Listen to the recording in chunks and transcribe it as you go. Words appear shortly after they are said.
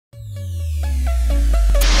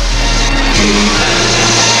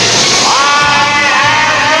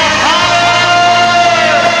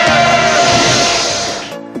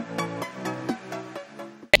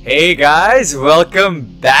Hey guys, welcome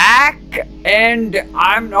back and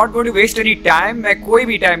I'm not going to waste any time. मैं कोई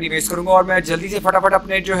भी time नहीं waste करूंगा और मैं जल्दी से फटाफट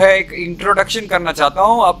अपने जो है एक इंट्रोडक्शन करना चाहता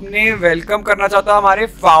हूँ, अपने वेलकम करना चाहता हूँ हमारे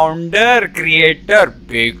founder creator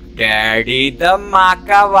big daddy the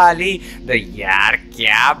माका वाली द यार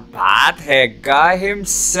क्या बात है गाय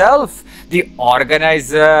himself the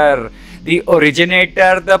organiser, the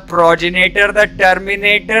originator, the progenitor, the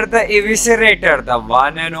terminator, the eviscerator, the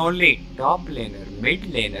one and only top laner, mid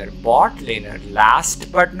laner, bot laner, last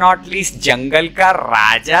but not least जंगल का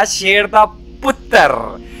राजा शेर दा पुत्र,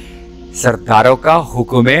 सरदारों का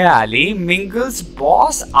हुक्मे आली, mingle's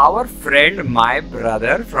boss, our friend, my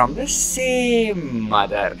brother from the same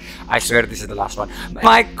mother. I swear this is the last one.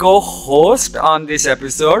 My co-host on this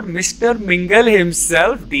episode, Mr. Mingle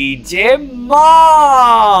himself, DJ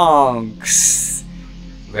Monks.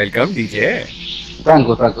 Welcome, DJ. Thank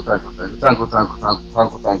you.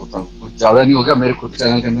 कुछ ज़्यादा नहीं हो गया मेरे खुद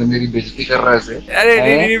channel के अंदर मेरी बेइज्जती कर रहा है ऐसे। अरे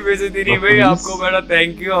नहीं बेइज्जती नहीं भाई, आपको बड़ा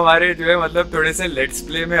थैंक यू। हमारे जो है मतलब थोड़े से लेट्स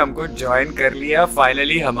प्ले में हमको ज्वाइन कर लिया।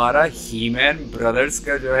 फाइनली हमारा हीमैन ब्रदर्स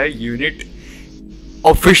का जो है यूनिट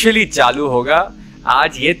ऑफिशियली चालू होगा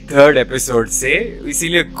आज ये 3rd एपिसोड से,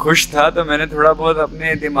 इसीलिए खुश था तो मैंने थोड़ा बहुत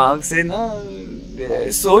अपने दिमाग से ना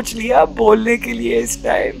सोच लिया बोलने के लिए इस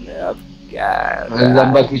टाइम। अब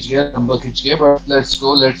लंबा खींच गया बट लेट्स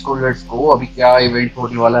गो। अभी क्या इवेंट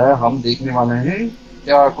होने वाला है हम देखने वाले हैं।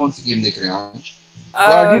 क्या कौन सी गेम देख रहे हैं आज?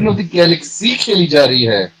 गार्डियन ऑफ द गैलेक्सी खेली जा रही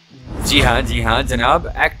है। जी हाँ जनाब।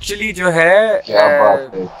 एक्चुअली जो है क्या बात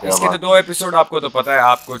है, इसके तो 2 एपिसोड आपको तो पता है,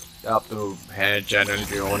 आप तो हैं चैनल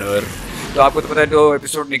के ओनर तो आपको तो पता है 2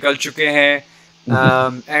 एपिसोड निकल चुके हैं।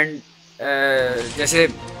 एंड जैसे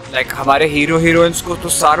लाइक हमारे हीरो हीरोइंस को तो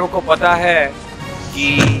सारों को पता है कि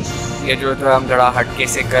ये जो था हम थोड़ा हटके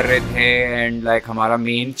से कर रहे थे। एंड लाइक हमारा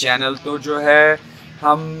मेन चैनल तो जो है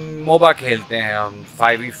हम मोबा खेलते हैं, हम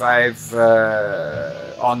 5v5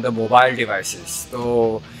 on the mobile devices.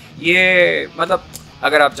 तो ये मतलब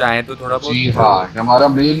अगर आप चाहें तो थोड़ा बहुत। जी हाँ, हमारा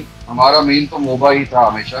मेन तो मोबा ही था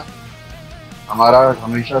हमेशा। हमारा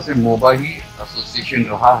हमेशा से मोबा ही एसोसिएशन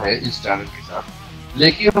रहा है इस चैनल के साथ,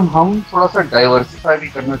 लेकिन हम थोड़ा सा डाइवर्सिफाई भी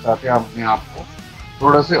करना चाहते हैं अपने आप को,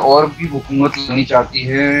 थोड़ा से और भी हुकूमत लानी चाहती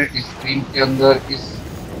है इस टीम के अंदर, इस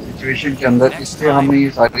सिचुएशन के अंदर। इससे हमने ये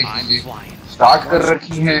सारी चीज़ें स्टार्ट कर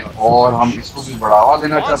रखी हैं और हम इसको भी बढ़ावा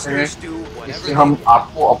देना चाहते हैं। इससे हम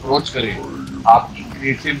आपको अप्रोच करें, आपकी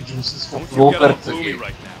क्रिएटिव जूसेस को फ्लो कर सके,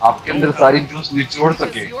 आपके अंदर सारी जूस निचोड़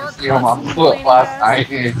सके, इसलिए हम आपको पास आए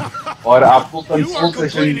हैं और आपको कंसोल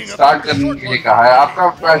सेशन स्टार्ट करने के लिए कहा है। आपका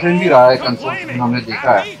पैशन भी रहा है कंसोल सेशन, हमने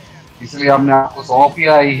देखा है, इसलिए हमने आपको सौंप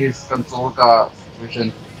किया है इस कंसोल का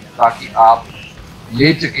ताकि आप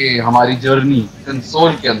ले सके हमारी जर्नी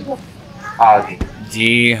कंसोल के अंदर आगे।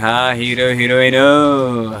 जी हाँ हीरो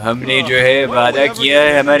हीरोइनों, हमने जो है वादा किया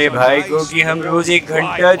है हमारे भाई को कि हम रोज 1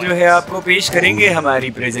 घंटा जो है आपको पेश करेंगे हमारी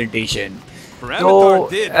प्रेजेंटेशन। तो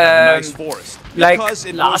लाइक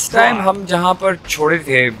लास्ट टाइम हम जहाँ पर छोड़े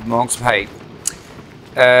थे मॉन्क्स भाई,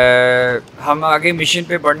 हम आगे मिशन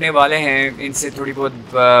पे बढ़ने वाले हैं, इनसे थोड़ी बहुत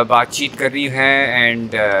बातचीत करनी है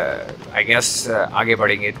एंड आई गेस आगे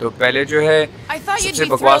बढ़ेंगे। तो पहले जो है सबसे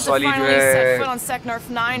बकवास वाली जो है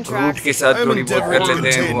ग्रूट के साथ थोड़ी बहुत कर लेते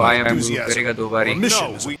हैं। वो आई एम करेगा 2 बारी।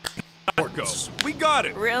 We got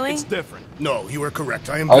it. Really? It's different. No, you were correct.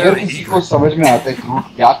 I am अगर very किसी को eager. समझ में आता है ग्रूट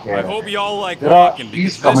क्या कह I रहा hope है, y'all like जरा rocking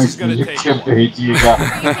please because this is comment gonna में take. लिख के भेजिएगा।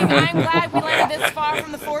 You think I'm glad we landed this far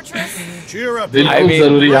from the fortress? Cheer up. बिल्कुल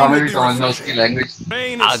जरूरी है, हमें भी समझना उसकी लैंग्वेज।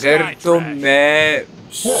 Pain is अगर तो sidetracked. मैं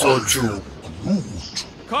सोचूं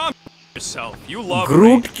Calm yourself. You love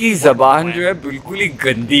grout rain. की जबान जो है बिल्कुल ही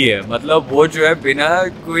गंदी है। मतलब वो जो है बिना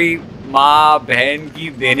कोई माँ बहन की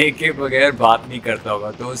देने के बगैर बात नहीं करता होगा।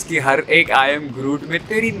 तो उसकी हर एक आई एम ग्रूट में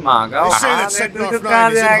तेरी माँ का They say that second off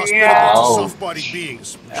nine is inhospitable to self-bodied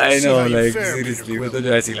beings. I Just no see how you like fare with seriously your वो तो will.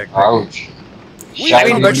 जो ऐसी लगता है। Ouch. I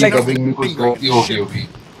mean, but like- कभी में कुछ गलती होगी।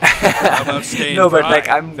 How about staying No, but dry? like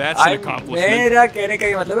That's an accomplishment. मेरा कहने का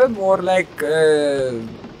ये मतलब है more like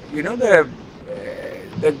you know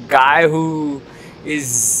the guy who is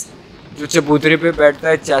जो चबूतरे पे बैठता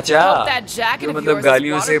है चाचा, Hope that jacket जो of मतलब yours is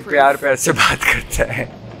गालियों से waterproof. प्यार से बात करता है।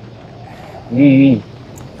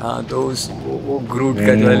 हाँ तो वो ग्रूट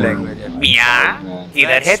का जो है लैंग्वेज है। मियाँ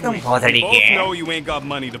किधर है तुम भोसड़ी Both के? know you ain't got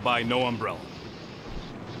money to buy no umbrella.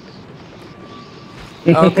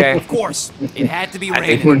 Okay. Of course, it had to be And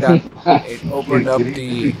it raining. opened up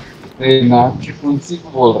the नाक की तुलसी को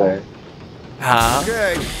बोल रहा है। हाँ।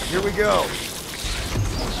 Okay, here we go.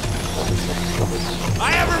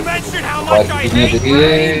 I ever mentioned how much I hate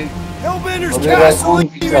rain? Hellbender's castle is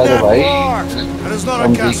even that far. That is not a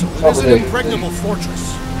castle. It is an impregnable fortress.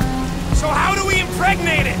 So how do we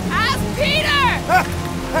impregnate it? Ask Peter!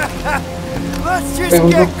 Let's just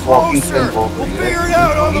get closer. We'll figure it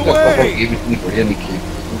out on the way. Game इतनी बढ़िया निकली,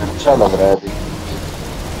 अच्छा लग रहा है देख।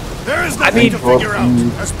 There is nothing to figure out.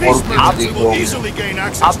 As space merchants will easily gain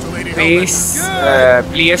access to Lady base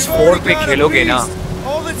PS4 पे खेलोगे ना,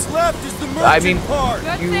 All that's left is the I mean, merchant part.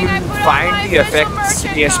 you will find the effects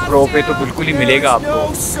PS Pro पे तो बिल्कुल ही मिलेगा आपको,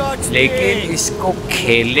 लेकिन इसको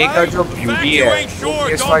खेलने का जो ब्यूटी है वो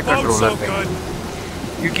PS5 कंट्रोलर पे,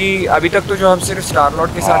 क्योंकि अभी तक तो जो हम सिर्फ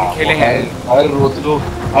स्टारलॉर्ड के साथ ही खेले हैं। हर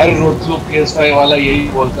रोतलू PS5 वाला यही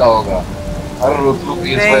बोलता होगा, हर रोतलू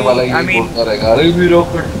PS5 वाला यही बोलता रहेगा, अरे मेरा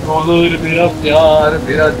कंट्रोलर, मेरा प्यार,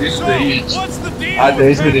 मेरा दिल नहीं, आज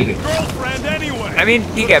इसमें दे दे। I mean,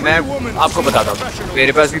 ठीक है, मैं आपको बताता हूँ,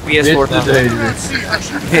 मेरे पास भी PS4 था,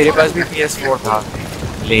 मेरे पास भी PS4 था,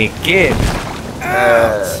 लेकिन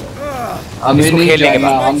हमें नहीं जाना,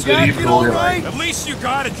 हम गरीब लोग हैं भाई,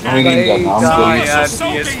 हमें नहीं जाना, हम गरीब यार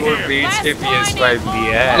PS4 बेच के PS5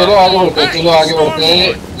 लिया है। चलो आगे बढ़ते हैं,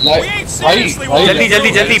 भाई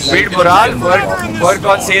जल्दी build moral, work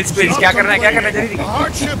on sales page, क्या करना है जल्दी।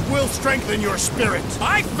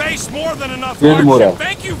 बिल्ड मोरल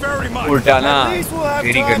उल्टा ना,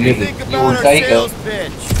 देरी करनी थी, उल्टा ही कर,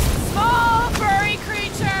 Small furry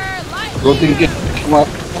creature, like 2-3 के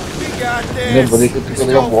मैं बड़े को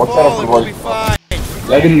तो बहुत सारा फुटबॉल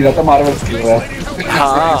लग नहीं रहा था, मार्वल खेल रहा है।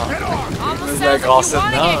 हाँ, almost like sounds like awesome you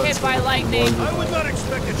want to now. get hit by lightning.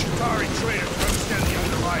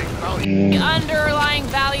 The underlying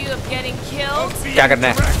value of getting killed. क्या करना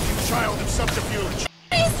है? What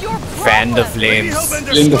is your Fan the problem? flames.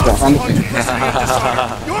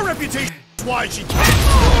 Your reputation is why she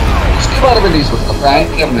इसके बारे में नहीं सोचता, fan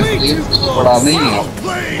करने से ये कुछ बड़ा नहीं है।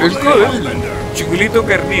 बिल्कुल, चुगली तो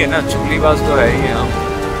करनी है ना, चुगलीबाज तो है ही हम।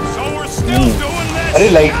 अरे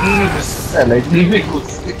लाइटनिंग भी कुछ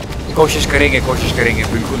कोशिश करेंगे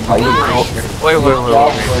बिल्कुल भाई, ओए क्या बोल रहा है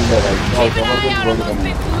भाई, जबरदस्त बोल रहा है।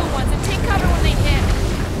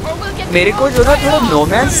 मेरे को जो ना थोड़ा नो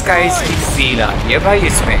मैन्स स्काईज की फील आ रही है भाई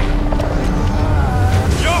इसमें,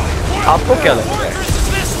 आपको क्या लगता है?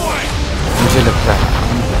 मुझे लगता है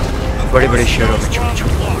बड़े शहरों में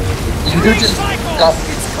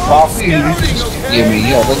काफी गेम है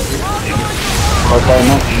ये, अगर पता है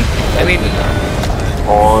ना, I mean,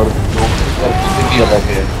 और लोग भी अलग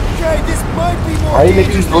है भाई,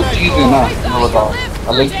 लेकिन दो चीज है ना, मैं बताओ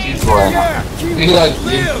अलग चीज वो है ना, मेरा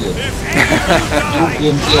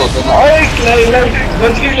गेम से होता है ना,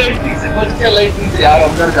 बच गया लाइटिंग से यार,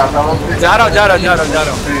 अंदर जाता हूँ, जा रहा हूँ,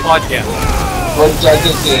 पहुँच गया, बच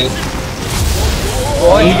जाते थे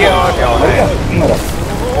और क्या हो रहा है?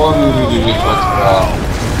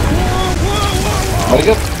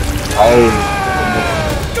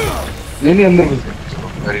 नहीं अंदर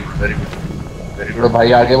वेरी गुड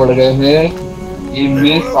भाई, आगे बढ़ गए हैं, ये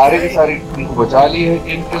मैं सारे के सारे उनको बचा लिए हैं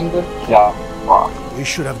गेम के अंदर, क्या We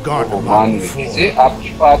should have gone to मान से आपकी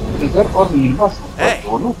बात नजर और नीमा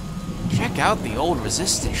दोनों। Check out the old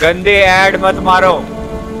resistance. गंदे ऐड मत मारो,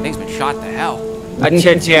 Thing's been shot to hell.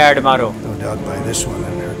 अच्छे ऐड मारो। No doubt by this one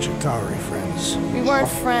and her Chitauri friends. We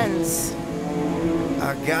weren't friends.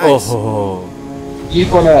 Guys, ओहो, ये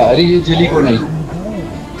कौन है? अरे ये जेली कौन है?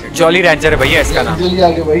 जॉली रेंजर है भैया इसका नाम, जेली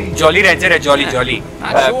आगे भाई, जॉली रेंजर है, जॉली।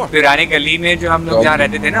 पुराने गली में जो हम लोग जहाँ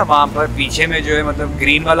रहते थे ना, वहाँ पर पीछे में जो है मतलब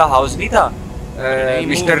ग्रीन वाला हाउस नहीं था,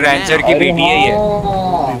 मिस्टर रेंजर की बेटी है ये।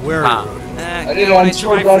 हाँ, अरे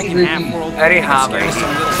अरे हाँ भाई,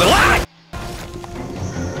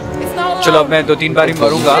 It's not चलो अब long. मैं 2-3 बार ही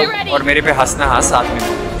मरूंगा और मेरे पे हंसना हाँ साथ में।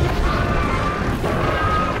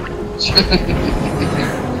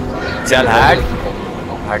 चल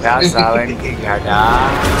हटा सावन की घटा।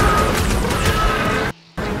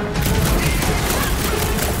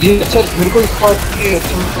 ये अच्छा मेरे को इस बात की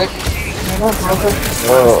अच्छा लगता है कि मैं ना थोड़ा सा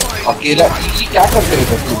अकेला, ये क्या करते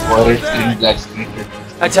रहते हैं रेड स्क्रीन ब्लैक स्क्रीन पे?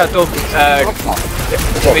 अच्छा तो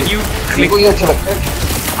when you मेरे को ये अच्छा लगता है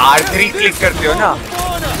R3 क्लिक करते हो ना,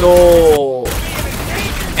 तो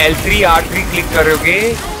L3 R3 क्लिक करोगे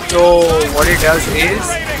तो what it does is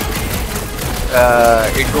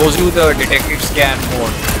it goes to the detective scan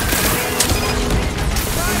mode.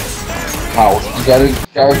 हाँ उसकी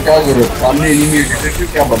क्या जरूरत, सामने एनिमी डिटेक्टिव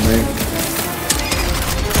क्या बन रहे हैं?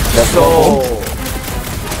 So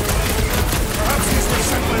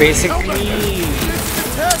basically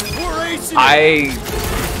I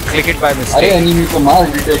click it by अरे mistake. एनिमी को मार,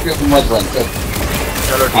 डिटेक्टिव मत बन कर।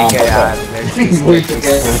 चलो ठीक है यार, वही तो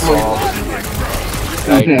कह रहा हूँ।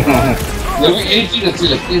 मेरे को एक चीज अच्छी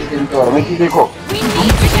लगती है इस गेम के बारे में कि देखो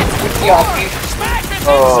कि आपकी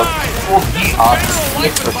वो भी आप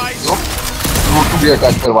सिलेक्ट कर सकते हो, रूट भी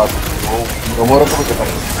अटैच करवा सकते हो, गमोरा को पता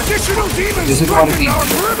है जैसे तुम्हारी टीम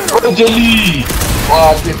और जल्दी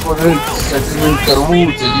और देखो सेटलमेंट करूँ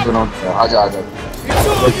जल्दी बनाओ आजा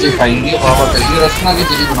बच्चे खाएंगे बाबा करिए रसना की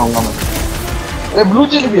जल्दी बनाऊंगा मैं अरे ब्लू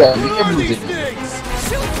जेली भी आ गई क्या ब्लू जेली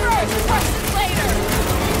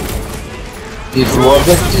ये ब्लू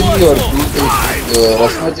जेली और ब्लू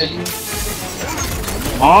रसना जेली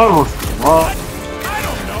और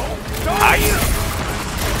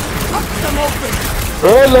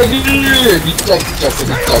लगी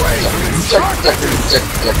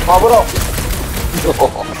चेक पावर ऑफ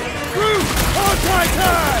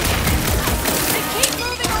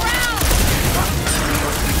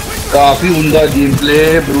काफी उम्दा गेम प्ले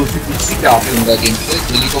ब्रूसी जुक्सी काफी उम्दा गेम प्ले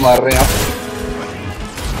जेली को मार रहे हैं आप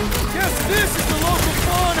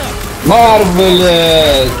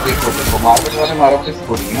मार्वलस देखो मार्वल वाले मार्वलस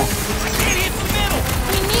थोड़ी ना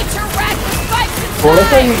थोड़ा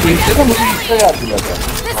सा ये गेम से ना मुझे इसका याद दिलाता है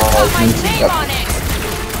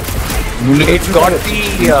It's got the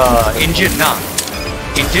engine ना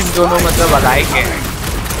engine दोनों मतलब alike हैं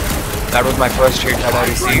that was my first hit that I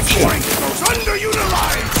received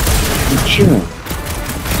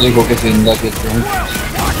देखो कैसे इंदा कहते हैं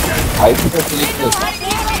हाई पे क्लिक कर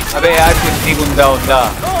अबे यार कितनी गुंदा होता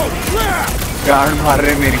गांड मार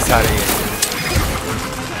रहे मेरी सारे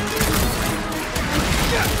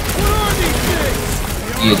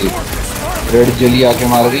ये देखो रेड जेली आके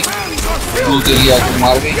मार गई ब्लू जेली आके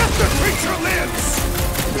मार गई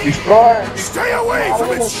destroy Stay away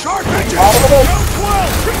from its sharp edges.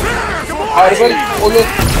 Marvel बोलो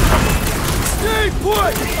Stay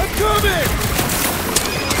put. I'm coming.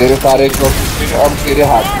 तेरे सारे क्रॉस अब तेरे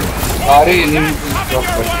हाथ में सारे एनिमी क्रॉस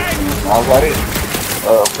कर सारे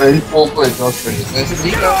फ्रेंड को क्रॉस कर ऐसे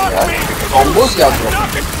नहीं कर यार कॉम्बोस याद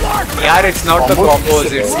रखो यार it's not the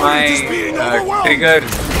combos it's my trigger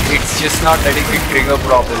it's just not letting me trigger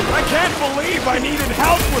properly I can't believe I needed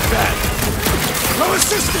help with that. No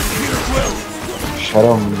assistance, Peter Quill.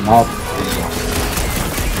 शर्म ना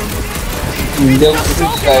इंडिया को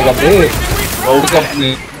कुछ जाएगा बे वर्ल्ड कप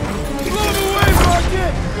में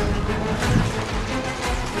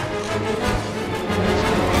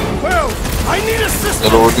I need assistance.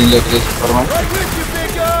 चलो team लेके Superman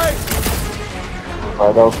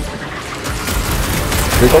फायदा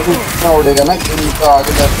बेटा तू इतना उड़ेगा ना कि उनका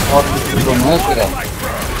आगे जाके और मुश्किल होना है तेरा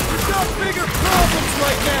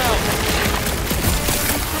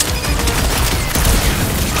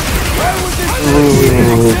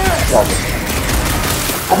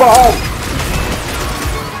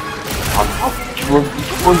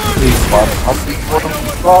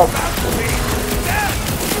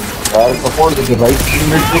यार सपोर्ट दीजिए भाई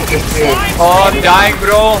टीममेट से कैसे oh I'm dying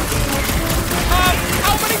bro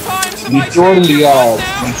निचोड़ लिया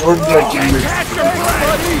teammate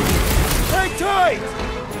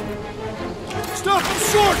Stop him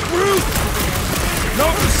short, brute!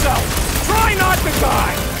 Note yourself. Try not to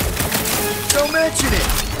die. Don't mention it.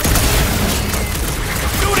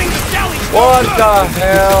 Shooting the deli. what the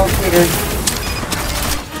hell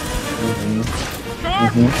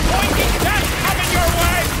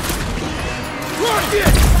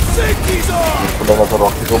Rocket! Safety's off! लगा तो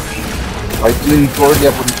रॉकेट को भाई तूने निचोड़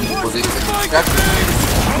लिया पूरी टीम को देख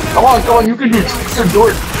come on you can do it you can do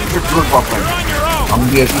it पापा हम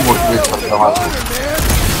भी ऐसे मोटिवेट करते हैं आपको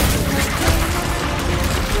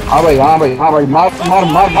हाँ भाई मार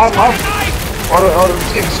और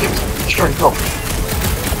स्ट्राइक ड्रॉप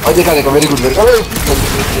और देखा वेरी गुड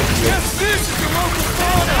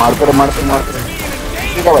मारते रहे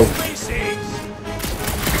देखा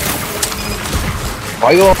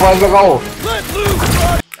भाई वो आवाज लगाओ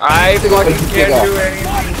I fucking can't do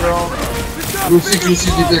anything bro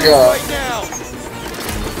BruceyJucey जीतेगा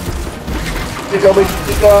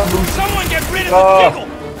Someone get rid of the tickle!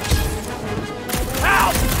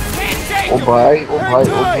 Help! Can't take O him!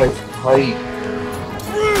 भाई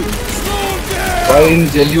भाई इन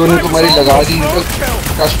जेलियों ने तुम्हारी लगा दी इनको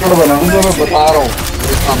कस्टर्ड बनाऊंगा मैं बता रहा हूँ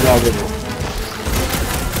मेरे सामने आगे तो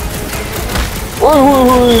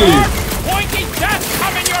ओए Pointy death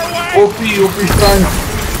coming your way! OP stand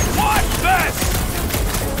What's this?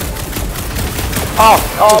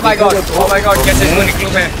 oh my god कैसे इसको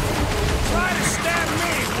निकलूं मैं Try to stab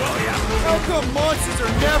me, will ya? How come monsters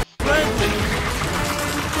are never friendly?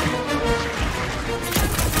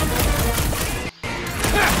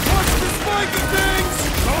 What's the spiky things?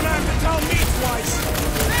 Don't have to tell me twice.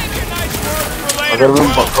 Make a nice word for later. अगर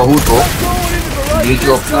मैं कहूँ तो Going into the right ये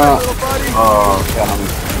जो अपना क्या नाम है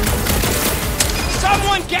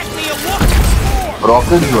Someone get me a look at score.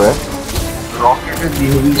 Rocket जो है rocket is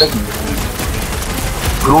behaving like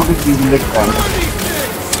Groot is behaving like tank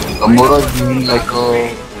Gamora is behaving like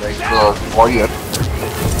like warrior.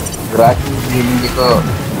 Drac is dealing with a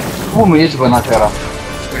two mage बना ठहरा.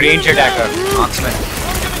 Range attacker, marksman.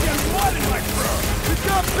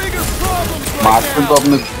 मार्क्समैन तो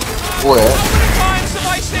अपने वो है.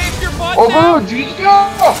 ओह जीत गया.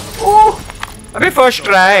 ओह अबे फर्स्ट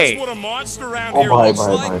ट्राई. ओ भाई.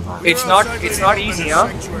 It's not easy, हाँ.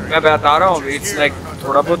 मैं बता रहा हूँ. It's like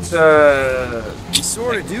थोड़ा बहुत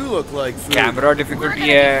Sort of do look like food. camera difficulty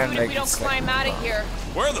है. We Like don't climb out of here.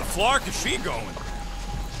 Where the flark is she going?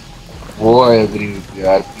 वो एग्री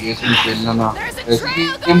यार. PS में खेलना ना ऐसी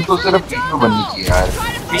गेम तो सिर्फ पीसी में बननी चाहिए यार.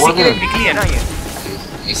 पीसी के लिए निकली है ना ये.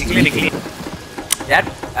 पीसी के लिए निकली है. यार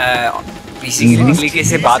पीसी के लिए निकली के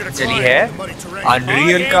से बात चली है.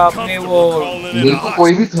 अनरियल का आपने वो मेरे को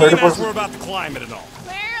कोई भी third person.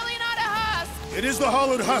 Clearly not a husk. It is the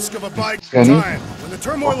hollowed husk of a bygone Scanning. time when the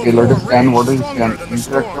turmoil Okay, of let us war scan what raged is stronger scan. than the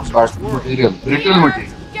Interactive storms. battle material. Brittle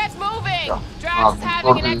material. Get moving. Yeah. Drax Ah,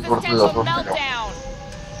 having an sort of, existential sort of. meltdown.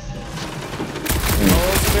 All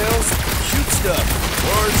else fails, shoot stuff.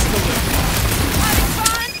 Words to live. Having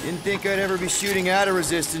fun? Didn't think I'd ever be shooting at a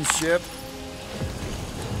resistance ship.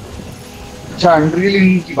 अच्छा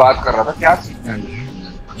unreal की बात कर रहा था. क्या सीखना है?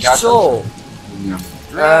 क्या So,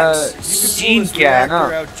 Drax, you could scene pull this क्या है ना?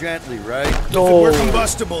 reactor out gently, right? तो If it were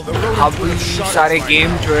combustible, the rodents अब would have shot सारे it by गेम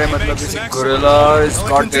now. जो है मतलब Makes जैसे an gorillas excellent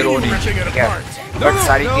got there I'll own continue engine. ripping it क्या apart. बट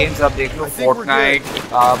सारी No, games आप देख लो. I think we're फोर्टनाइट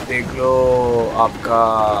आप देख लो. आपका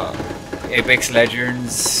एपेक्स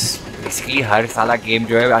लेजेंड्स. बेसिकली हर साला गेम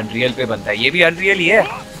जो है अनरियल पे बनता है. ये भी अनरियल ही है.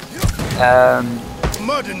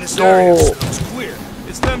 Mud in this So- area. It's clear.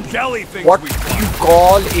 It's them jelly things What we you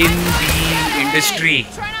call in the industry,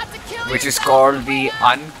 Try not to kill which is yourself. called the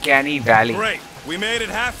uncanny valley. Great. We made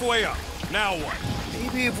it halfway up. Now what?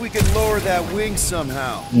 Maybe if we could lower that wing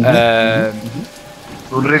somehow.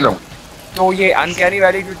 सुन रही हूँ. तो ये uncanny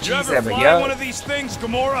valley जो You चीज ever है fly भैया one of these things,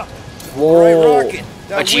 Gamora? वो Right, Rocket.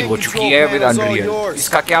 That achieve wing हो चुकी control है with panel's all Unreal. yours.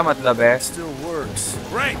 इसका क्या मतलब है? Still works.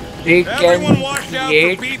 Great. They can Everyone watch out for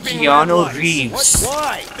create beeping Keanu red lights. Reeves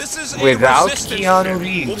Why? This is a without resistance Keanu ship.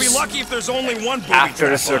 Reeves. We'll be lucky if there's only one booby after a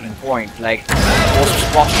trap certain on it. point. Like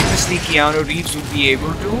posthumously Keanu Reeves would be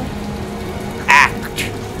able to act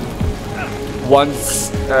once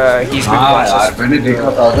he's been हाँ यार processed. मैंने देखा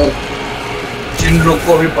था. अगर जिन लोग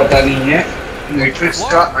को भी पता नहीं है मैट्रिक्स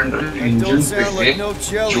का अंडर इंजन पे से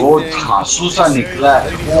जो धांसू सा निकला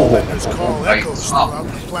है वो भाई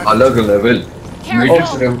साहब अलग लेवल.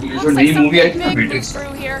 मैट्रिक्स रेवोल्यूशन नई मूवी आई थी ना मैट्रिक्स.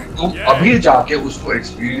 तुम अभी जाके उसको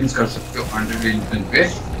एक्सपीरियंस कर सकते हो अंडर इंजन पे.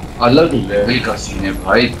 अलग लेवल का सीन है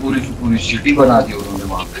भाई. पूरी की पूरी सिटी बना दी उन्होंने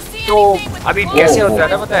वहाँ पे. तो अभी कैसे होता है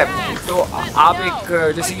ना पता है. तो आप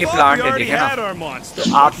एक जैसे ये प्लांट है देखे ना. तो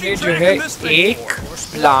आपने जो है एक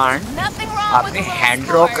प्लांट आपने हैंड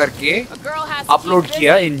ड्रॉ करके अपलोड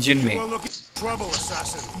किया इंजन में.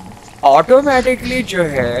 ऑटोमेटिकली जो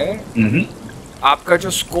है आपका जो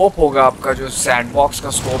स्कोप होगा आपका जो सैंडबॉक्स का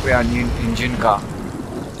स्कोप है इंजन का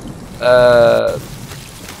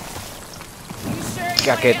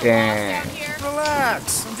क्या कहते हैं.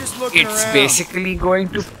 It's basically going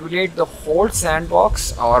to populate the whole sandbox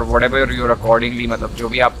or whatever you're accordingly. मतलब जो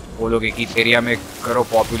भी आप बोलोगे कि एरिया में करो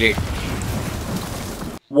populate.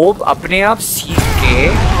 वो अपने आप सीख के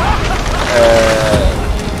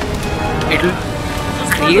it'll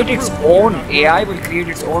create its own AI will create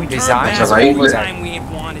its own design.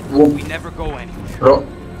 वो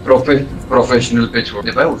प्रोफेशनल पे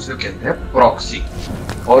छोटे भाई उसे कहते हैं प्रॉक्सी.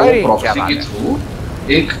 और प्रॉक्सी के थ्रू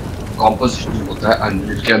एक कॉम्पोजिशन होता है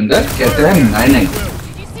अनरियल के अंदर. कहते हैं नाइनेट.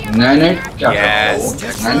 क्या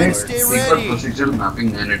नाइनेट सीक्वेंस प्रोसीजर मैपिंग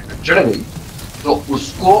नाइनेट पे चढ़ गई तो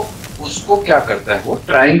उसको क्या करता है वो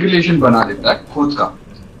ट्रायंगुलेशन बना देता है खुद का.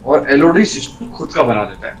 और एलओडी सिस्टम खुद का बना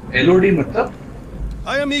देता है. एलओडी मतलब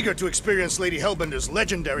I am eager to experience Lady Hellbender's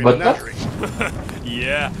legendary मतलब? menagerie.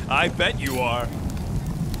 Yeah, I bet you are.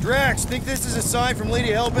 Drax, think this is a sign from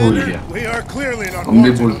Lady Hellbender? We are clearly not हम भी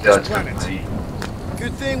wanted on बोलते this आजकल planet. भाई.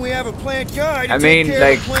 Good thing we have a plant guy to I take mean, care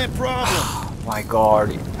like- of the plant problem. My God.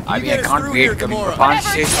 I mean, I can't wait कभी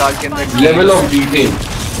 5-6 साल के अंदर level of detail.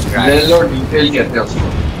 Level of detail कहते हैं उसको.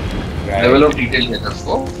 Level of detail कहते हैं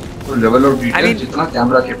उसको. तो लेवल ऑफ डिटेल जितना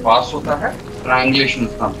कैमरा के पास होता है ट्रायंगुलेशन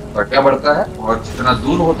उतना बढ़ता बढ़ता है. और जितना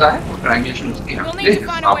दूर होता है वो ट्रायंगुलेशन उसके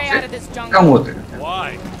हिसाब से कम होते हैं.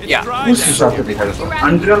 उस हिसाब से देखा जाए तो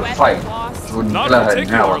अनरियल 5 जो निकला है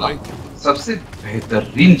नया वाला सबसे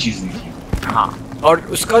बेहतरीन चीज निकली. हाँ. और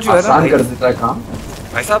उसका जो है ना आसान कर देता है काम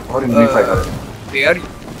भाई साहब और इम्प्लीफाई कर देता है. they are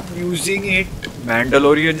using it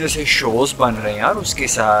Mandalorian जैसे शोज बन रहे हैं यार उसके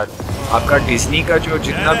साथ। आपका डिज्नी का जो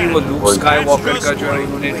जितना भी वो लूक स्काईवॉकर का जो है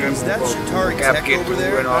उन्होंने जो कैप के through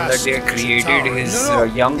and all that they created his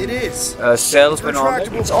young self and all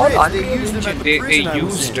that it's all they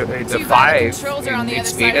used the 5 in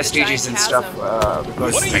its beta stages and stuff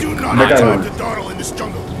because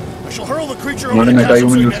उन्होंने मेटा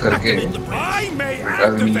ह्यूमन यूज करके मेटा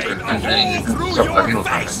ह्यूमन यूज करके सब plugin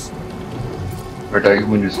होता है Meta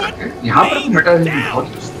human use करके यहाँ पर Meta human बहुत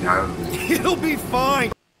यूज किया है।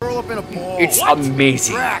 it's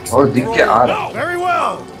amazing और दिख के आ रहा है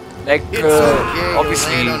like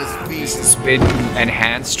obviously this has been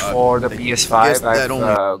enhanced for the PS5. I've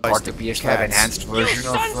got the PS5 enhanced version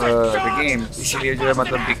of the game इसीलिए जो है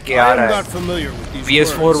मतलब दिख के आ रहा है।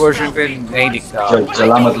 PS4 version पे नहीं दिखता।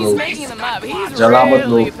 जला मत लो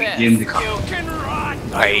गेम दिखा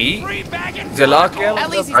भाई जला क्या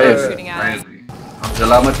मतलब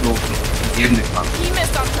जला मत लो गेम दिखा।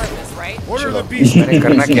 मैंने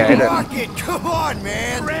करना क्या है इधर? Come on,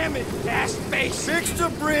 man! Ram it, fast face! Fix the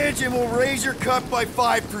bridge and we'll raise your cut by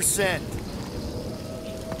 5%.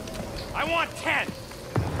 I want 10.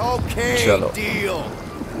 Okay, deal.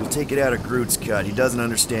 We'll take it out of Groot's cut. He doesn't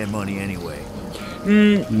understand money anyway.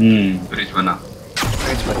 Bridge bana.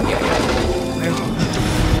 Bridge बन गया।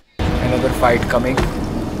 Another fight coming.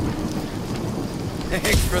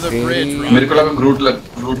 Thanks for the bridge. मेरे को लगा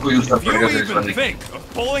ग्रूट को use कर पड़ेगा bridge बनने के लिए।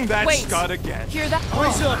 Pulling that Scott again. Hear that?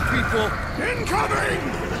 What's up, people? Incoming!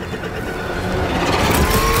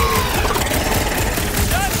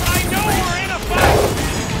 Yes, I know we're in a fight!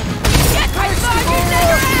 Get my fucking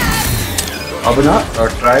ass! अब ना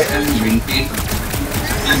try and maintain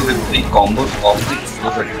with the combos of the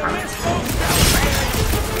heroes that you have.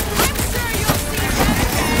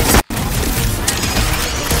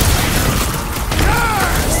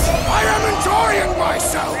 Yes! I am enjoying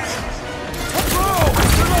myself!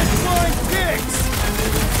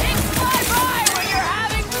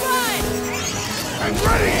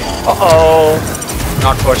 Uh-oh.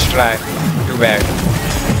 Not first try. Too bad.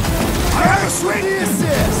 I have a sweetie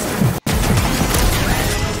assist!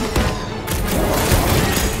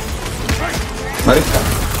 Marika.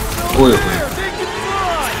 Oye, oye. They can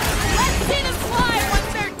fly! Let's see them fly once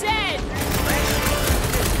they're dead!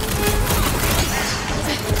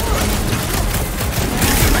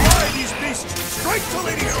 Fly these beasts straight to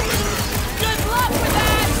Lady Helen! Good luck with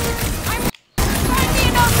that! Find me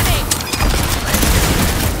an opening!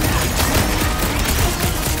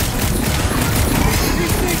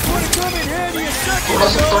 These things want to come in handy a second!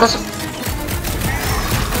 थोड़ा सा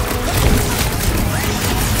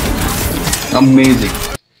amazing.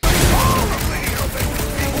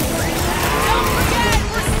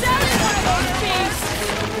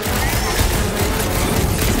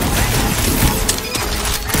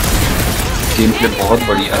 Game play बहुत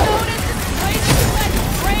बढ़िया है।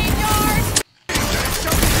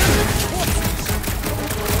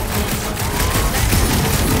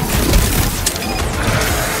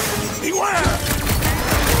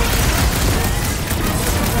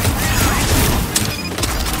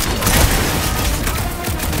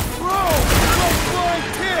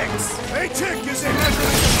 A tick is a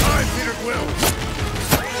measurement of time, Peter Quill.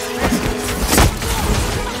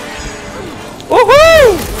 Woohoo!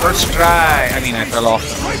 First try. I mean, I fell off.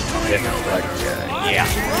 But yeah.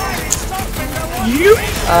 You.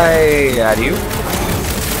 I got you.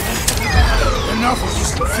 Enough of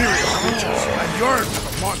these inferior creatures, and yours are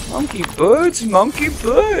the monster. Monkey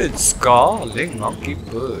birds, calling monkey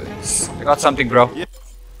birds. I got something, bro. Yeah.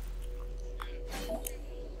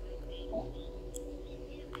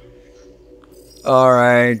 All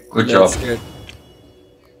right. Good job. Good.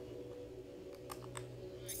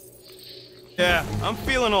 Yeah, I'm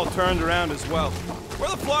feeling all turned around as well. Where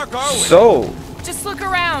the flark are we? So Just look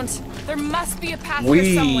around. There must be a path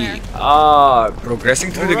here somewhere. we are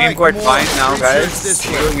progressing through the game quite fine now, guys. This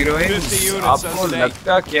way. Hero heroines. आपको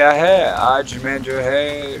लगता क्या है आज मैं जो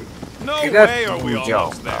है No किधर way are we दूर almost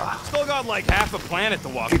जाऊंगा? there. Still got like half a planet to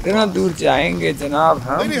walk. कितना दूर जाएंगे जनाब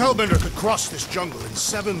हम? Lady Hellbender could cross this jungle in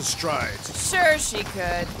 7 strides, Sure she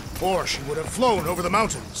could. or she would have flown over the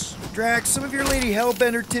mountains. Drax, some of your Lady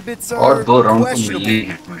Hellbender tidbits और are 2 round तो questionable. मिलने ही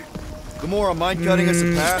हैं। Gamora, mind cutting us a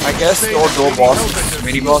path? I guess Say और that दो Lady boss Hellbender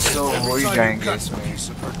mini feels boss तो every हो ही time you जाएंगे cut a इसमें. piece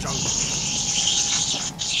of her jungle.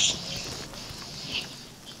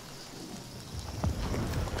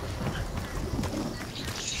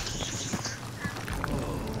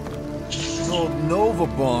 Old Nova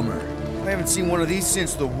bomber. I haven't seen one of these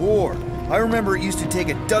since the war. I remember it used to take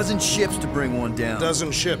a dozen ships to bring one down. A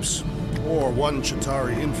dozen ships, or 1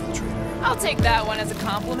 Chitauri infiltrator. I'll take that one as a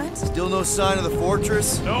compliment. Still no sign of the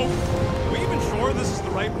fortress? No. Are we even sure this is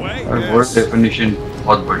the right way? और word definition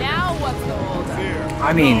बहुत बढ़िया. Now what's the holdup?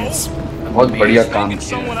 I mean, it's बहुत बढ़िया काम Maybe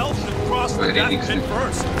किया someone है. else should cross the Square death Enix pit ने.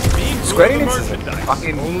 first. Beam Square through the Enix is merchandise.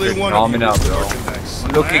 fucking Only one of you phenomenal, with bro. merchandise.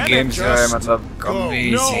 लोग के Man, games जो है just मतलब go.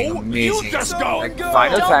 amazing, No, you amazing. just go. Like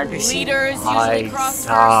Final Don't Fantasy. leaders usually भाई cross first?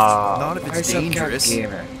 साहब, Not if it's भाई साहब, क्या dangerous.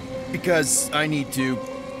 game है. Because I need to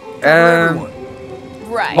cover everyone.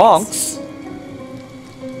 Right. Monks,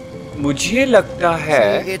 मुझे लगता है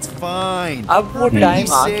See, it's fine. अब वो Be टाइम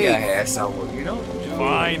आ safe. गया है ऐसा वो, you know,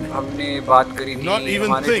 Fine. हमने बात करी थी Not even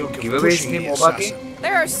हमारे think जो of giveaways pushing थे the मोबा के. assassin.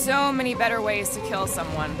 There are so many better ways to kill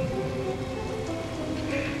someone.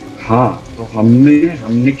 हाँ, तो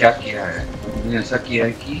हमने क्या किया है? हमने ऐसा किया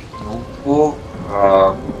है कि लोगों को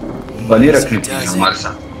बने रखने के लिए हमारे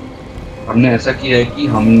साथ. हमने ऐसा किया है कि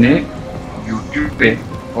हमने YouTube पे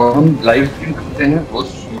और हम लाइव स्ट्रीम करते हैं रोज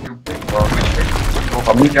YouTube पे और Twitch पे. तो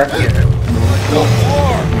हमने क्या किया है? लोगों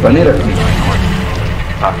को बने रखने के लिए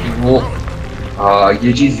ताकि वो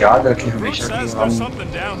ये चीज याद रखे हमेशा कि हम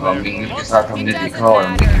मिंगल के साथ हमने देखा और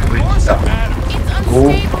हमने गिवअवे जीता. वो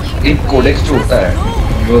एक कोडेक्स जो होता है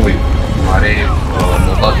गिवअवे हमारे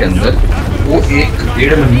मोबा के अंदर वो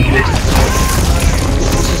 1-1.5 महीने के लिए चलता है.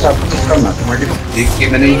 उस हिसाब से उसका मैथमेटिक्स देख के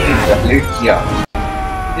मैंने ये कैलकुलेट किया.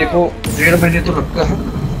 देखो 1.5 महीने तो लगता है,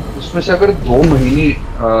 उसमें से अगर 2 महीने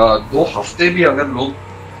 2 हफ्ते भी अगर लोग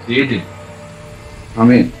दे दें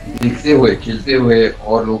हमें देखते हुए खेलते हुए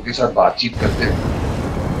और लोगों के साथ बातचीत करते हुए,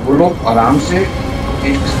 वो लोग आराम से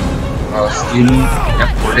एक स्किन या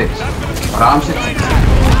कोडेक्स आराम से सीख सकते हैं.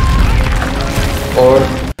 और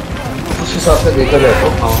उस हिसाब से देखा जाए तो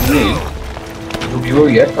हमने जो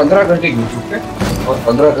गिवअवे है 15 घंटे यूट्यूब पे और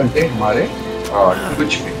 15 घंटे हमारे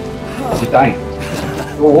ट्विच पे बिताएं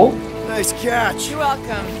तो वो Nice catch. You're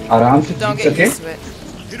welcome. आराम से Don't सीख get सके. used to it.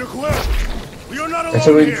 Peter Quill, we are not ऐसा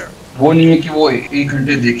alone here. वो नहीं है कि वो 1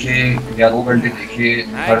 घंटे देखे या 2 घंटे देखे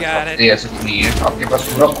हर हफ्ते, ऐसा कुछ नहीं है. आपके पास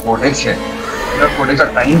पूरा कोडेक्स है, पूरा कोडेक्स का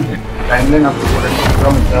टाइम है, टाइमलाइन आपको कोडेक्स का पूरा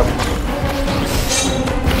मिलता है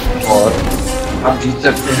और आप जीत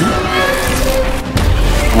सकते हैं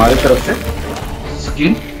हमारे तरफ से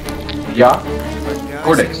स्किन या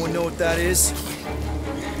codex. Anyone know what that is?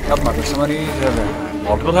 अब मतलब somebody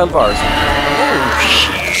multiple help hours.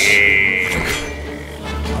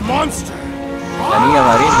 A monster. यानी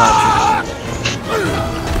हमारी match.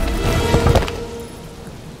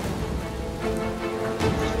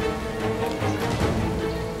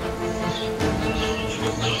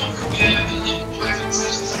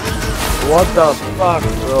 What the fuck,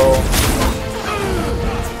 bro?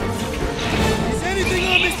 Is anything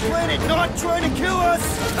on this planet not trying to kill us?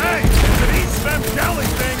 Hey, if it eats them jelly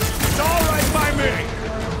things, it's all right by me.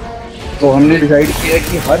 तो हमने decide किया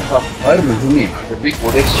कि हर महीने जब भी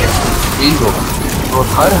codex change होगा तो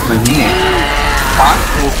हर महीने 5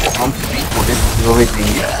 लोगों को हम फ्री कोडेक्स गिवअवे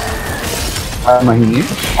देंगे. हर महीने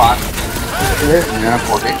 5 नया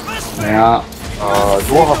कोडेक्स, नया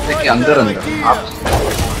 2 हफ्ते के अंदर आप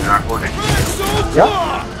नया कोडेक्स या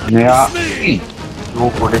नया स्किन जो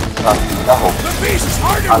कोडेक्स के साथ मिलता हो.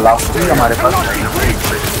 अलावा भी हमारे पास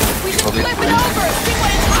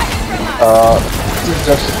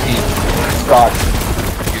just the start.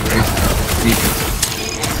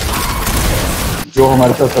 जो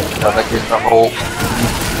हमारे साथ सबसे ज़्यादा खेलता हो,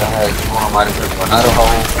 जो हमारे साथ बना रहा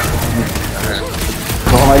हो,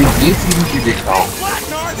 तो हमारी ये सीरीज भी देखता हो,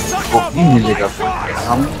 वो भी मिलेगा.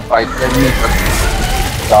 हम पाइपलाइन में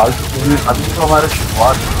डाल चुके हैं. अभी तो हमारा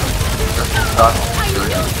शुरुआत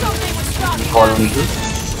कॉमिंगल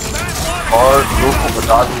और लोग को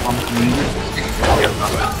बता दूँ हम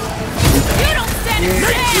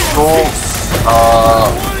तो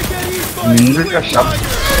mingle का शब्द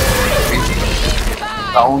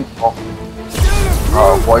sound of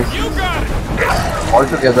voices all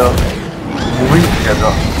together, moving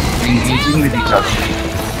together, engaging with each other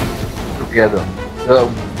together.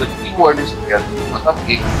 The key word is together. मतलब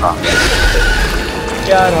एक साथ.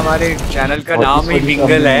 यार हमारे चैनल का नाम ही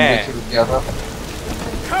मिंगल है.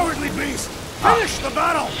 Cowardly beast! Finish the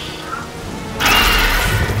battle!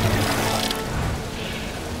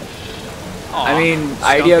 I mean,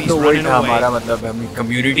 idea तो वही था हमारा. मतलब हम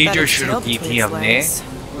कम्युनिटी जो शुरू की थी हमने,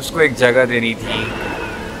 उसको एक जगह देनी थी.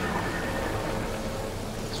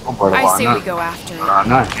 I say we go after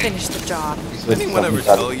it. Finish the job. Anyone ever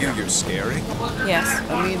tell you you're scary? Yes.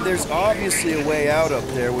 I mean, there's obviously a way out up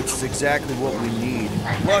there, which is exactly what we need.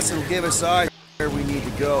 Plus, it'll give us eyes where we need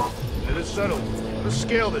to go. It is settled. Let's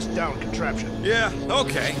scale this down contraption. Yeah,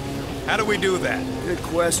 okay. How do we do that? Good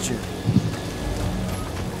question.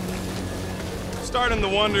 starting to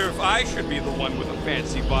wonder if I should be the one with a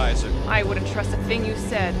fancy visor. I wouldn't trust a thing you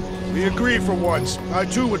said. We agree for once. I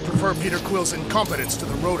too would prefer Peter Quill's incompetence to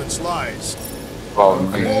the rodent's lies.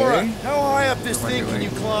 Laura, how high up this thing can you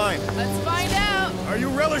climb? Let's find out. Are you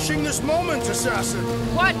relishing this moment, assassin?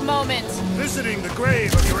 What moment? Visiting the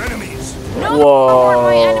grave of your enemies. No, they weren't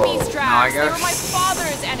my enemies, Drax. No, They were my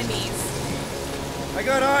father's enemies. I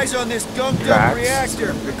got eyes on this gunked up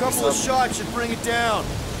reactor. A couple of shots should bring it down.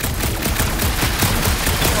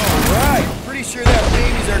 Alright, pretty sure that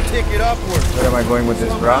baby's our ticket upward. Where am I going with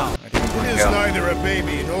this, bro? It is neither a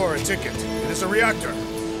baby nor a ticket. It is a reactor.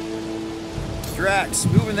 Drax,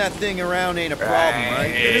 moving that thing around ain't a problem, right?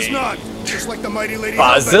 It is not. Just like the mighty lady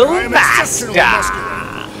Puzzle Hellbender, I am exceptionally master.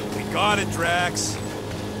 muscular. We got it, Drax.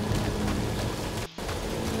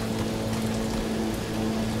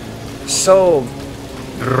 So,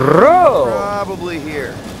 bro. Probably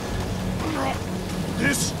here.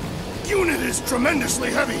 This unit is tremendously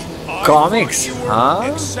heavy. Comics,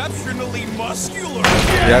 हाँ? Exceptionally muscular.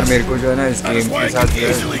 यार मेरे को जो है ना इस game के साथ जो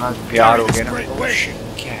है ना प्यार हो गया ना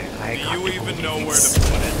क्या है Do you even know where to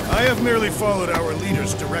put it? I have merely followed our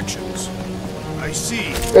leader's directions. I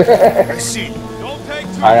see. I see. Don't take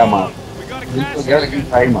too I am long. We gotta catch तो क्या लेकिन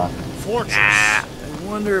time uh Fortress. I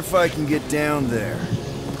wonder if I can get down there.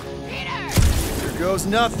 There goes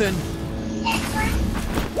nothing.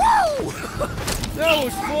 Woo! That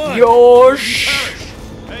was fun. Yosh.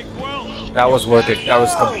 Hey, Quill. That was worth it. That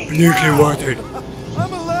was completely worth it.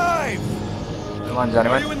 I'm alive. Come on, जाने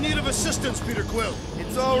Are मत. you in need of assistance, Peter Quill?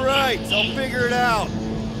 It's all right. I'll figure it out.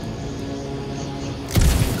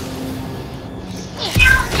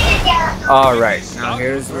 All right. Now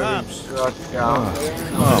here's where we got down.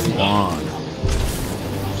 Come on.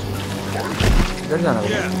 इधर जाना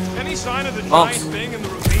पड़ेगा. Yeah. Any sign of the Monks. giant thing in the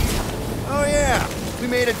ravine? Oh yeah. We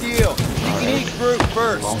made a deal. You can eat fruit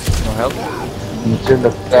first. No help. मुझे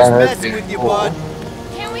लगता Just है messing with you, bud.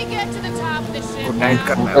 Can we get to the top of the ship Good night now?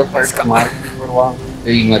 करना ऊपर है fight इसका. मार और वहाँ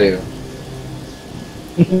यही मरेगा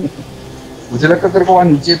मुझे लगता है तेरे को वहाँ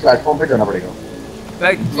नीचे प्लेटफॉर्म पे जाना पड़ेगा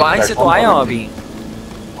Like वहीं से तो आया हूँ अभी.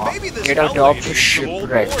 Maybe this Get out hell of lady the is some old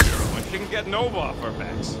shipwreck. warrior when she can get Nova off her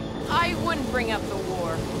backs. I wouldn't bring up the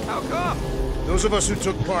war. How come? Those of us who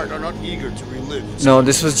took part are not eager to relive. No,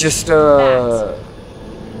 this was just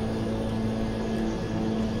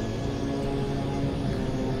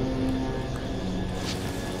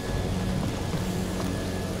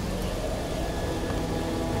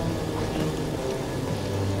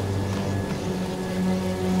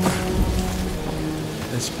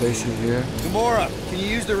this place is here. Gamora, can you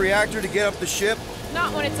use the reactor to get up the ship?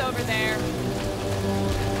 Not when it's over there.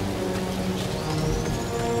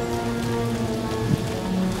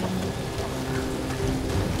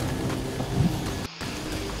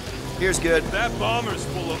 Here's good. That bomber's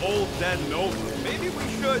full of old dead Nova. Maybe we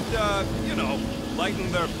should, you know,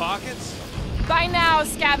 lighten their pockets? By now,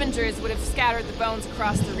 scavengers would have scattered the bones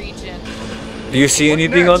across the region. Do you see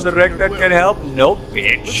anything on the wreck that can help? Nope, Looks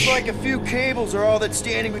bitch. like a few cables are all that's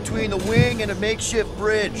standing between the wing and a makeshift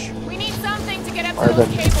bridge. We need something to get up to those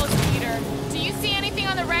cables, Peter. Do you see anything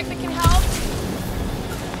on the wreck that can help?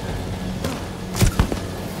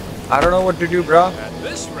 I don't know what to do, bro. At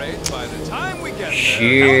this rate, by the time we get there,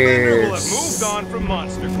 Shit. Hellbender will have moved on from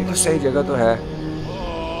Monster ये तो Flesh. सही जगह तो है.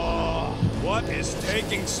 Oh, what is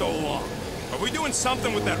taking so long? Are we doing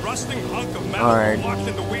something with that rusting hunk of metal All right. locked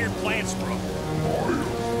into weird plants from?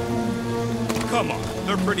 Come on,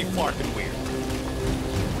 they're pretty fucking weird.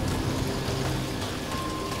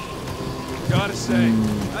 Gotta say,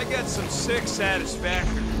 I get some sick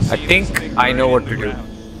satisfaction. from I seeing think this thing I know burn what in the to do. ground.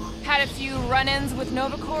 Had a few run-ins with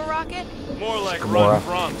Nova Corps rocket? More like Gamora. run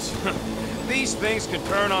crumbs. These things can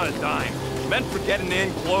turn on a dime. Meant for getting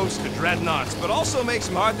in close to dreadnoughts, but also makes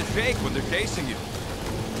them hard to shake when they're chasing you.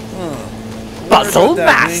 Puzzle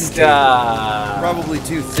that Master. Probably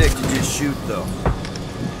too thick to just shoot, though.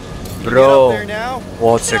 Bro, There now?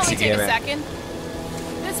 बहुत It'll sexy only take game a है. second.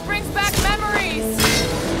 This brings back memories.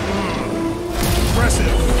 Impressive.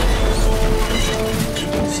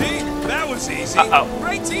 See? That was easy. Uh-oh.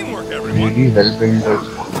 Great teamwork, everyone. really Hellbender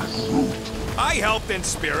I helped in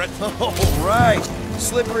spirit. All right.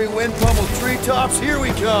 Slippery wind pummeled treetops, here we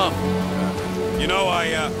come. You know,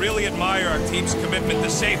 I really admire our team's commitment to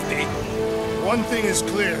safety. One thing is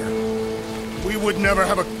clear. We would never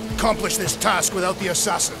have accomplished this task without the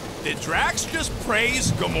assassin. Did Drax just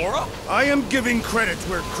praise Gamora? I am giving credit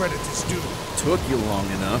where credit is due. Took you long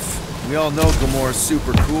enough. We all know Gamora's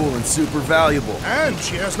super cool and super valuable. And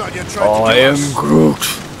she has not yet tried I to kill am us. Groot.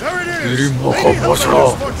 There it तेरी is! मौका Lady बचा।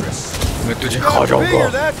 Hellbender's fortress! मैं तुझे खा Got bigger,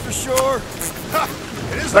 जाऊंगा. that's for sure. Ha!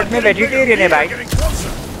 It is But like मैं getting bigger vegetarian है being भाई. getting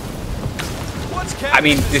closer. I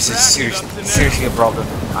mean, this is seriously a problem.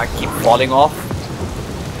 I keep falling off,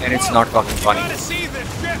 and it's not fucking funny.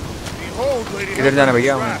 किधर जाना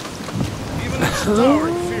भैया हमें?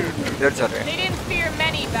 इधर चल रहे हैं. They didn't fear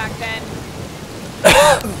many back then.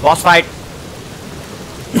 Boss fight.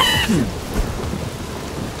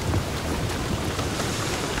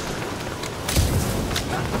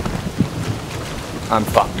 I'm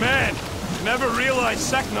fucked. Man, never realized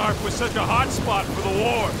Seknarf was such a hot spot for the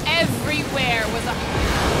war. Everywhere was a...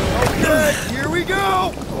 Okay, here we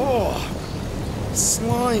go! Oh,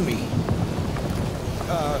 slimy.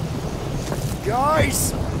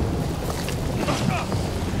 Guys!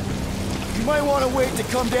 You might want to wait to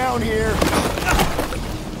come down here.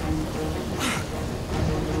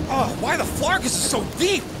 Oh, why the Flarkus is so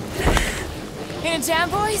deep? In a jam,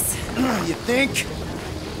 boys? You think?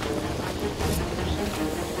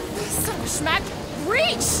 Son of a schmack,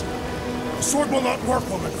 reach! Sword will not work,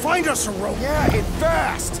 woman. Find us a rope. Yeah, and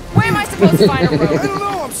fast. Where am I supposed to find a I rope? don't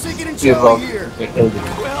know. I'm sinking in jelly here.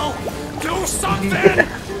 Well, do something!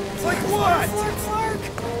 Like what? Clark.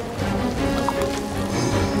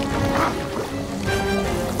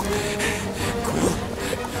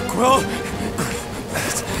 Quill?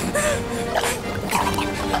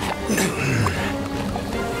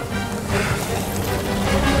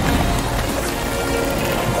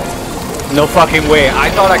 No fucking way. I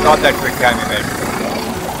thought I got that quick time event.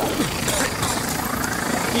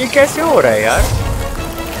 ये कैसे हो रहा है यार?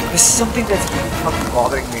 This is something that's been fucking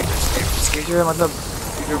bothering me. इसके जो है मतलब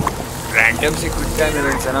जो random से quick time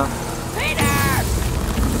events है ना.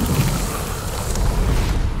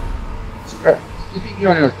 Keeping you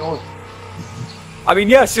on your toes. I mean,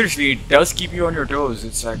 yeah, seriously, it does keep you on your toes.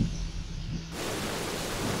 It's like.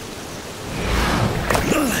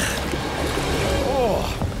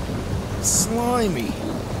 Slimy.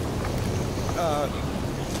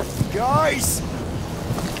 Guys!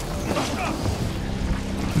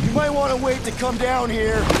 You might want to wait to come down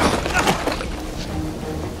here.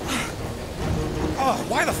 Oh,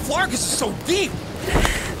 why the Flarkus is so deep?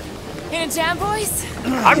 In a jam, boys?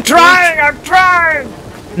 I'm trying! I'm trying!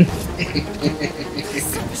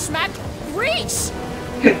 Son of a schmack, reach!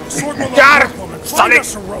 Sword will Got not it! work, woman. Stop Find it!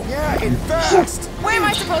 us a rope. Yeah, and fast. Where am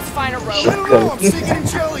I supposed to find a I rope? don't know. I'm sinking in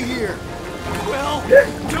jelly here. Well,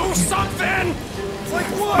 do something! Like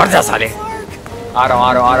what? मर जा साले! आ रहा हूँ.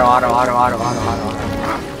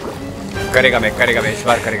 करेगा मैं इस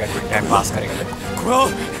बार करेगा. quick time pass करेगा मैं. Quill?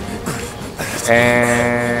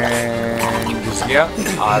 And घुस गया.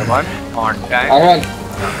 R1 on time.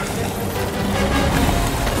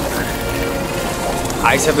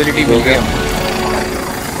 Ice ability मिल गया.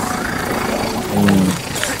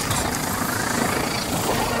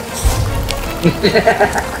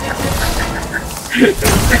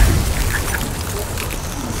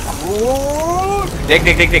 देख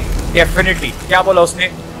डेफिनेटली क्या बोला उसने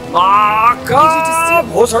माँ का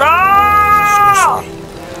भोसड़ा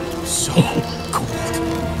So cold.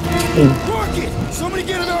 Rocket! Somebody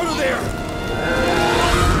get him out of there!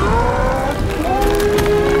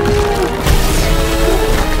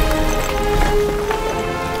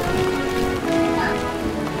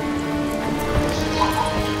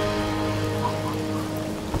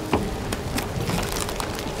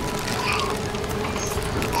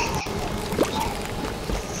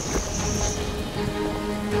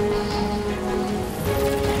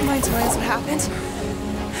 Mind telling us what happened?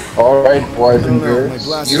 Alright, boys and My girls.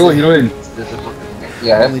 glasses Hero, are- heroine. This is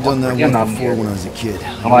क्या है? Only done that बढ़िया one नाम before दिया when I है. was a kid.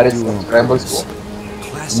 हमारे Do it on subscribers purpose. को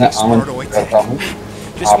मैं Classic आमंत्रित करता हूँ.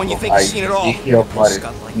 Just when you think you've seen it all. देखिए हमारे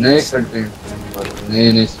नए कंटेंट पर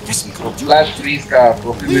नए फ्लैश फ्रीज का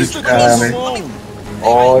प्रोफिल्स का हमें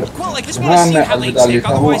और Quill, I just हाँ want to see मैं how they अलविदा tick, लेता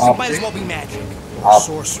हूँ otherwise it might आपसे. as well be magic. आप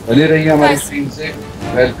बने रहिए हमारे Guys. स्ट्रीम से.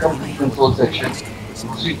 Welcome to control section.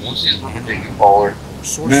 BruceyJucey taking forward.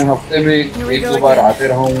 मैं हफ्ते में एक दो बार आते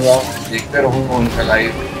रहूँगा, देखते रहूँगा उनका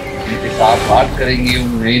लाइव. उनके साथ बात करेंगे,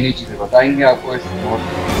 नई नई चीज़ें बताएंगे आपको इस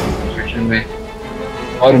सेक्शन में.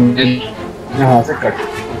 और मैं यहाँ से कट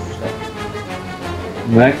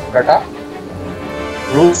मैं कटा.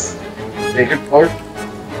 Bruce take it forward.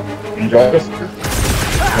 Enjoy करो.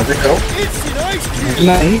 मजे करो.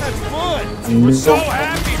 इतना ही मुझे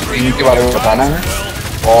टीम के बारे में बताना है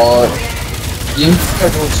और गेम्स का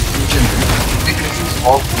जो सिचुएशन है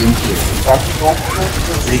ऑफ गेम की ताकि लोग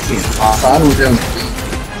देखें आसान हो जाए उनकी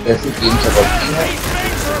कैसे गेम चलती है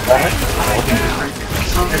बहुत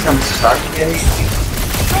इंटरेस्टिंग. जैसे हम स्टार्ट किया है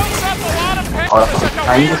और हम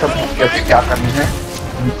बताएंगे सब कैसे क्या करना है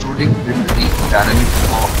including dynamics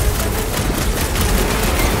of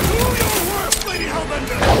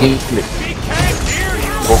game play.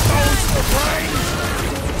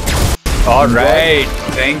 All right,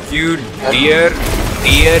 thank you, dear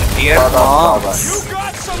monks. You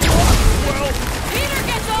got some luck, Quill. Peter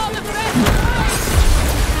gets all the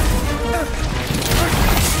credit.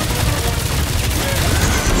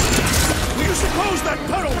 Do you suppose that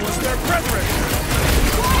puddle was their brethren?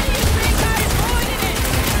 Why do you think I avoided it?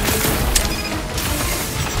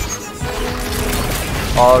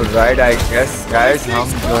 All right, I guess guys हम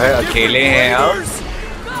जो है अकेले हैं अब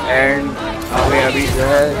and हमें अभी जो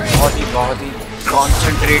है बहुत ही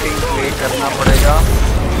concentrating play करना पड़ेगा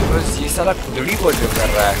because ये साला खुदड़ी को जो कर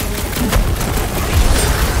रहा है.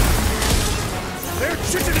 Their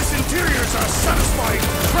chitinous interiors are satisfying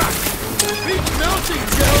crack. Big melting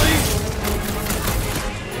jelly.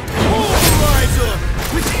 Pulverize them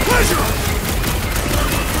with pleasure.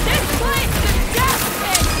 This place is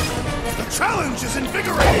devastating. The challenge is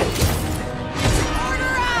invigorating.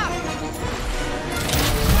 Order up.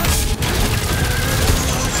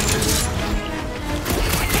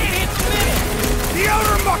 The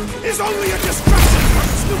outer muck is only a distraction from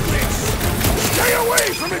its nucleus. Stay away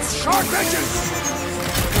from its sharp edges.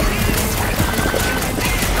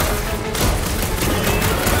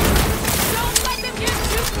 Don't let them get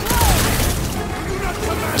too close. Do not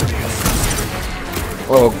command me.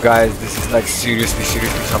 Oh guys, this is like seriously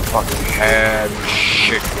some fucking heavy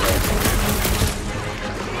shit.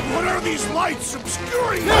 What are these lights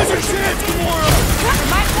obscuring? There's a chance tomorrow!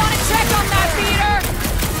 Might want to check on that, Peter.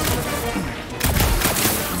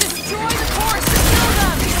 Destroy the cores to kill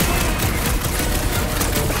them.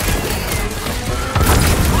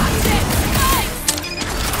 Watch it. Nice.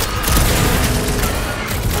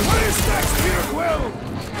 What is next, Peter Quill?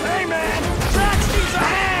 Hey man, Drax needs a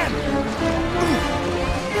hand!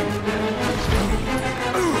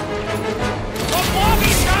 The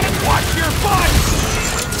Bobby's gotta watch your butt!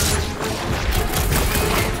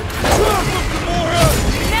 Drop him, Gamora!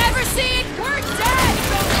 Never see it. We're dead.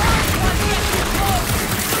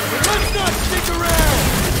 Let's not stick around!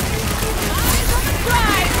 Eyes on the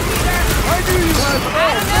prize, Peter. I knew you had I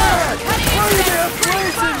don't know. Cutting Why into do they them have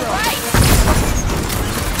blades in them? right.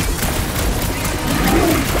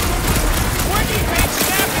 When he hates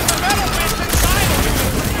snapping the metal bits inside him!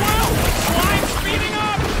 Well, I'm speeding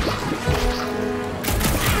up!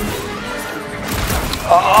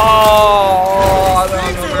 Oh,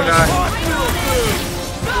 no.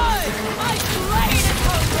 Good. My blade is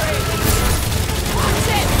hungry. Watch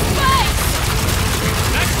it. Fight.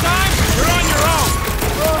 Next time, you're on your own!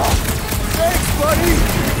 Thanks, buddy!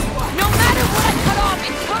 No matter what I cut off,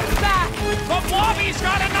 it comes back. The Blobby's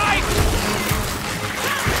got a knife!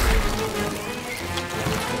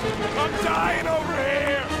 I'm dying over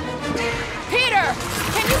here! Peter,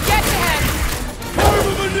 can you get to him? More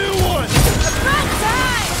of a new one! About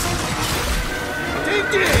time. Ding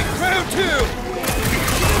ding! Round two!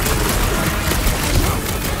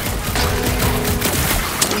 We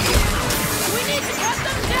need to cut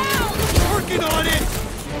them down. Working on it!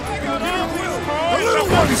 I got all this The little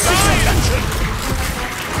one seeks attention.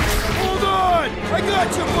 Hold on! I got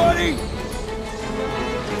you, buddy!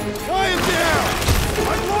 Tie him down!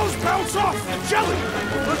 My blows bounce off the jelly.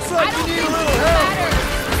 Looks I like don't you need think a this little help! matters.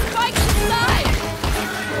 Spike's inside.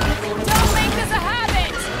 Don't make this a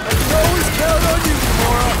habit. Always count on you,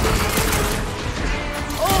 Gamora!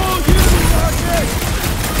 Oh, you rocket!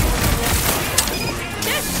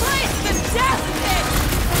 This place is devastated.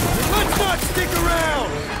 Let's not stick around!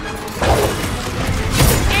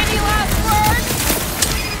 Any last words?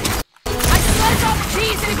 I slice off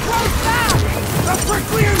cheese and it grows back. The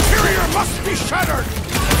prickly interior must be shattered.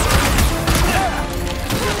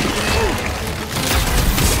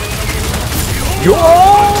 Yo!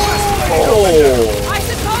 I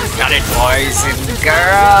suppose Got it, boys and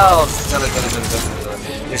girls. Chalo.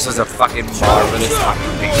 This was a fucking marvelous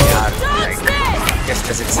fucking thing, yaar. Like, just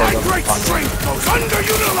as it says My on the great fucking. strength goes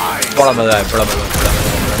underutilized. बड़ा मजा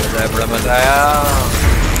आया.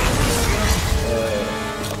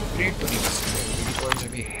 Upgrade to these points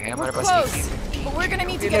अभी है we're हमारे पास. close, but we're gonna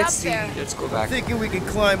need to get up Let's see. there. Let's go back. Thinking we can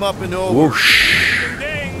climb up and over. Whoosh.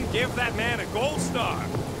 Ding, give that man a gold star.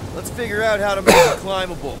 Let's figure out how to make it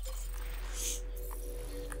climbable.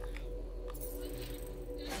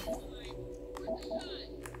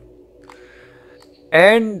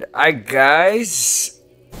 And I guys,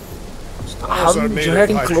 Stars are I'm made of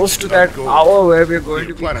getting hydrogen, close to not that gold. hour where we're going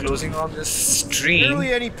to be Planet. closing on this stream.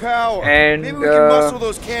 Barely any power. And, Maybe we can muscle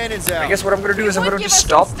those cannons out. I guess what I'm going to do is I'm Would going to give us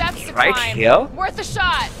stop some steps to right climb. here, Worth a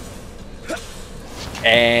shot.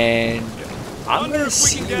 and I'm Wonder going to if we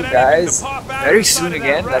see can you get anything guys to pop out very inside soon of that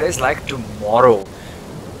again. That wreck. is like tomorrow.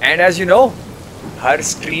 And as you know, her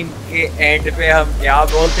stream के and पे हम क्या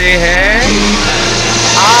बोलते हैं?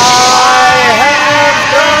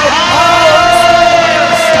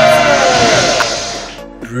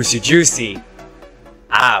 BruceyJucey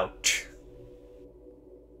out.